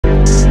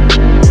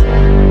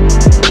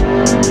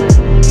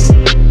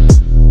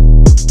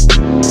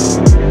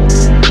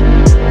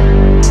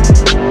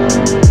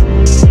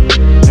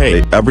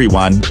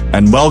everyone,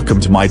 and welcome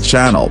to my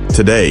channel.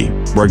 Today,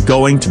 we're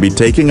going to be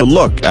taking a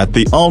look at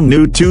the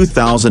all-new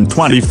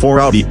 2024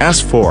 Audi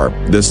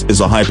S4. This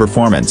is a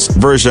high-performance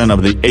version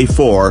of the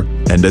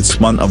A4, and it's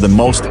one of the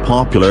most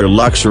popular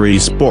luxury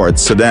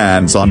sports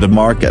sedans on the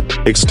market.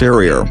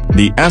 Exterior: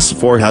 the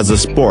S4 has a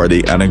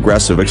sporty and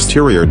aggressive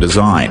exterior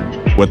design,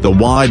 with a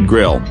wide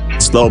grille,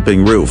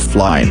 sloping roof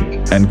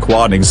line, and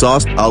quad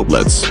exhaust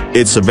outlets.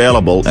 It's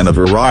available in a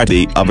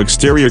variety of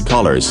exterior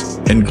colors,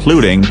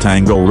 including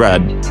Tango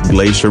Red,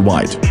 Glacier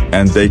White,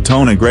 and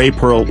Daytona Gray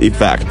Pearl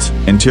Effect.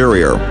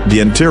 Interior: the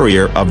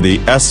interior of the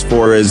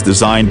S4 is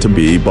designed to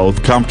be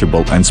both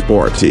comfortable and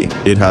sporty.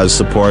 It has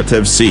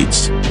supportive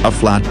seats, a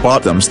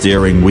flat-bottom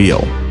steering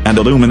wheel, and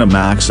aluminum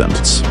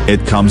accents.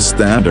 It comes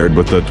standard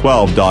with a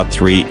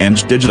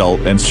 12.3-inch digital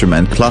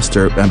instrument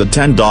cluster and a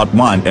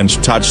 10.1-inch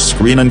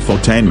touchscreen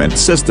infotainment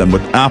system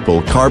with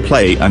Apple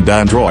CarPlay and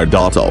Android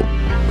Auto.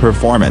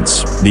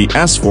 Performance: the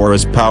S4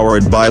 is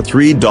powered by a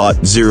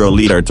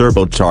 3.0-liter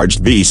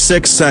turbocharged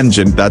V6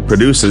 engine that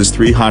produces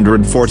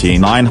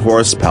 349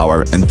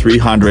 horsepower and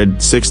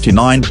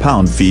 369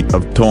 pound-feet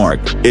of torque.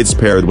 It's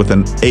paired with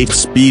an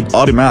 8-speed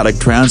automatic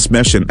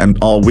transmission and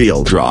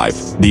all-wheel drive.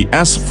 The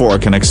S4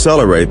 can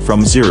accelerate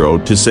from 0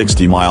 to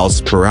 60 miles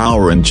per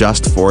hour in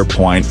just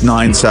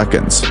 4.9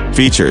 seconds.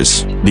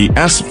 Features: the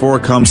S4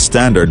 comes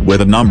standard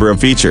with a number of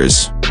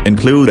features,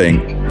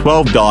 including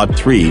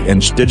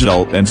 12.3-inch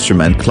digital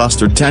instrument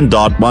cluster,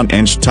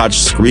 10.1-inch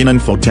touchscreen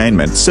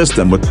infotainment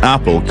system with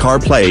Apple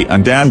CarPlay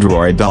and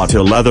Android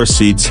Auto, leather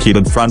seats,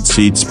 heated front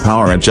seats,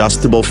 power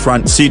adjustable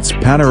front seats,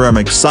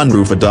 panoramic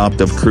sunroof,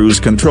 adaptive cruise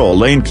control,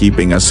 lane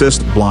keeping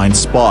assist, blind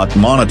spot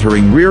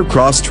monitoring, rear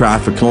cross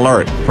traffic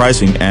alert.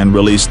 Pricing and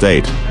release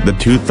date: the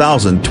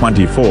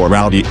 2024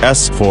 Audi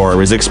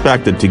S4 is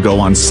expected to go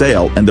on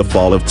sale in the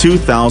fall of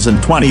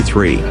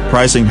 2023.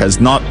 Pricing has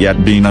not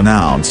yet been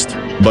announced,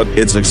 but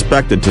it's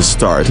expected to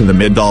start in the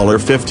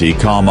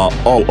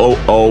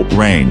mid-$50,000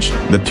 range.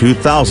 The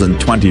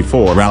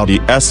 2024 Audi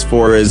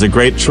S4 is a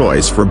great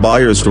choice for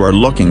buyers who are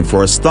looking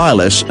for a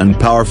stylish and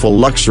powerful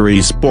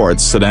luxury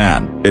sports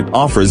sedan. It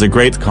offers a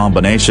great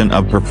combination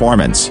of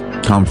performance,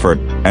 comfort,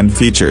 and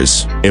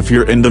features. If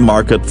you're in the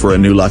market for a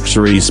new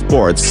luxury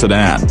sports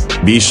sedan,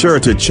 be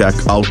sure to check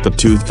out the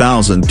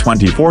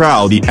 2024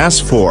 Audi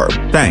S4.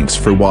 Thanks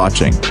for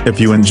watching. If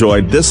you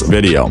enjoyed this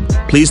video,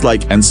 please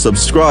like and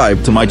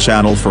subscribe to my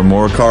channel for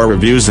more car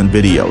reviews and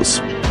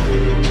videos.